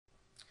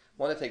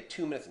want to take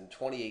 2 minutes and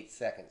 28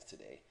 seconds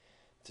today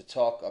to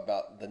talk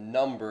about the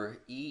number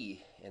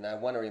e, and I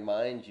want to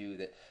remind you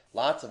that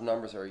lots of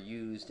numbers are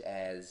used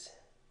as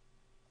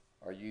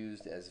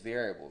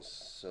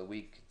variables. So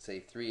we could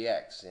say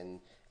 3x,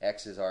 and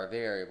x is our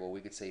variable.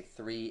 We could say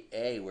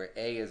 3a, where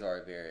a is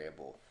our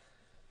variable,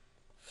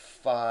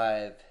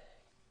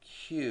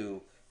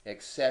 5q,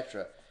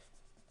 etc.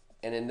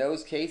 And in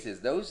those cases,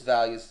 those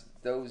values,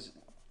 those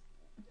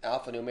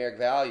alphanumeric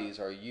values,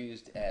 are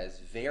used as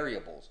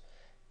variables.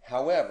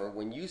 However,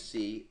 when you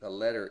see the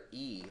letter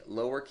e,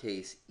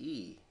 lowercase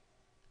e,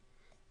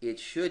 it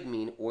should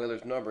mean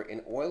Euler's number,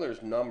 and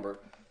Euler's number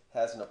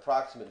has an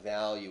approximate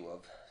value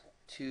of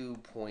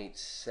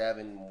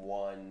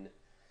 2.71828.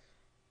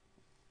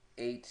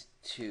 It's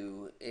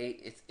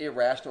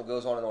irrational,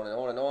 goes on and on and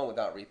on and on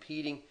without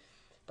repeating.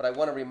 But I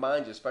want to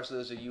remind you, especially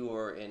those of you who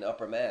are in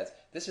upper maths,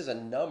 this is a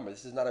number.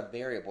 This is not a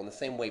variable. In the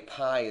same way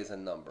pi is a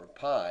number.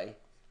 Pi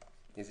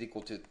is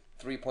equal to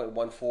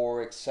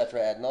 3.14,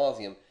 etc. ad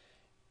nauseum.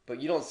 But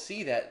you don't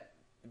see that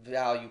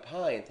value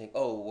pi and think,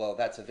 oh, well,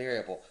 that's a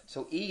variable.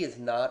 So e is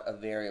not a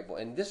variable.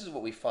 And this is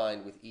what we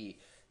find with e,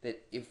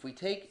 that if we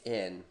take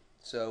n,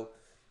 so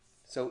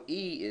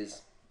e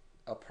is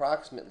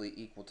approximately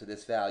equal to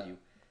this value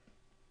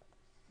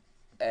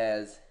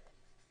as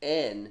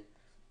n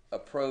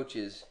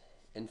approaches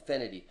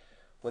infinity.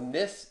 When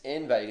this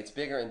n value gets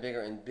bigger and bigger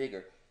and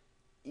bigger,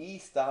 e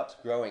stops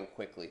growing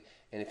quickly.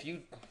 And if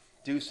you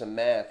do some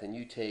math and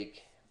you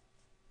take,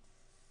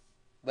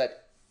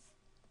 let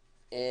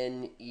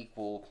n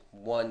equal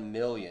 1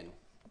 million,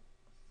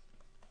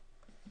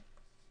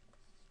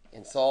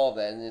 and solve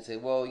that, and then say,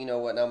 well, you know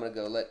what, now I'm going to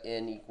go let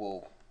n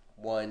equal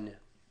 1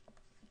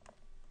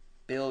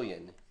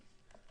 billion.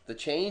 The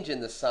change in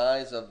the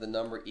size of the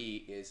number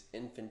e is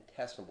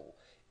infinitesimal.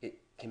 It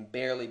can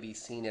barely be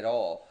seen at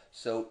all.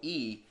 So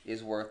e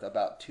is worth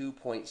about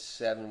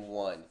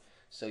 2.71.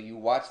 So you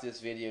watch this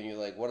video and you're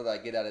like, what did I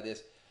get out of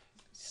this?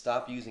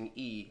 Stop using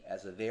e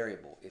as a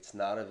variable. It's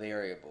not a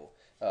variable.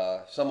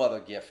 Some other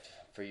gift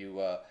for you.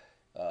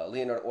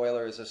 Leonhard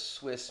Euler is a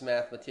Swiss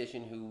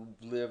mathematician who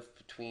lived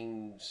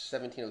between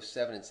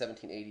 1707 and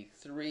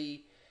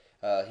 1783.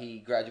 He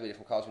graduated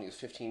from college when he was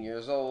 15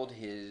 years old.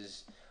 He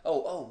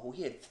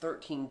had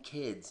 13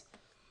 kids,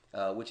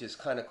 which is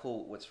kind of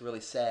cool. What's really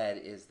sad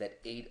is that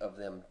 8 of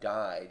them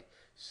died.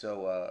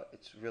 So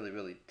it's really,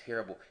 really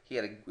terrible. He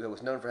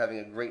was known for having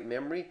a great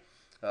memory.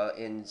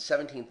 In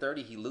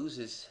 1730, he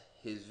loses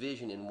his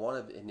vision in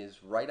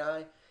his right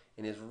eye.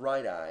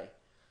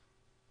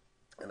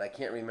 And I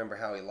can't remember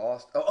how he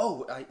lost.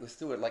 It was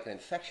through like an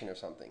infection or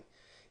something.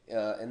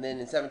 And then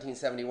in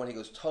 1771, he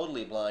goes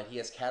totally blind. He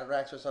has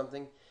cataracts or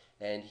something,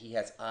 and he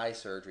has eye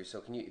surgery. So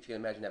if you can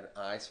imagine having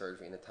eye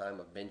surgery in the time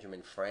of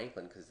Benjamin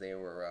Franklin, because they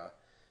were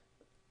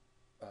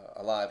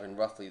alive in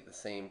roughly the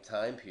same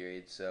time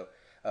period. So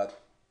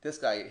this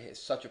guy is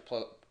such a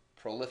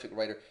prolific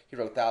writer. He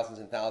wrote thousands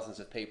and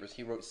thousands of papers.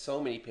 He wrote so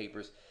many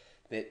papers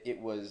that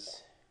it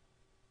was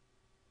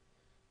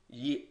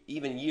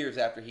even years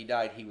after he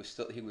died, he was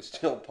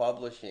still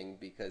publishing,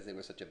 because there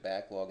was such a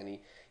backlog. And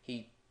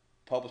he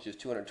publishes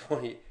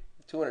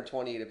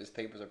 228 of his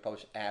papers are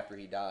published after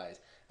he dies.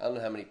 I don't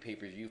know how many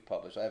papers you've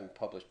published. I haven't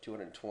published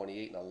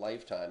 228 in a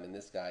lifetime, and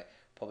this guy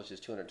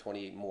publishes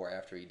 228 more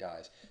after he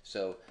dies.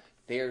 So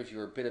there's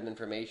your bit of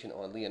information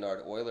on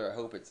Leonhard Euler. I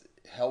hope it's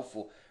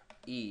helpful.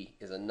 E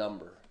is a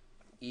number.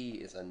 E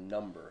is a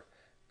number.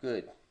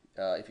 Good.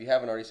 If you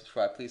haven't already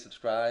subscribed, please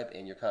subscribe,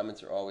 and your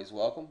comments are always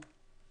welcome.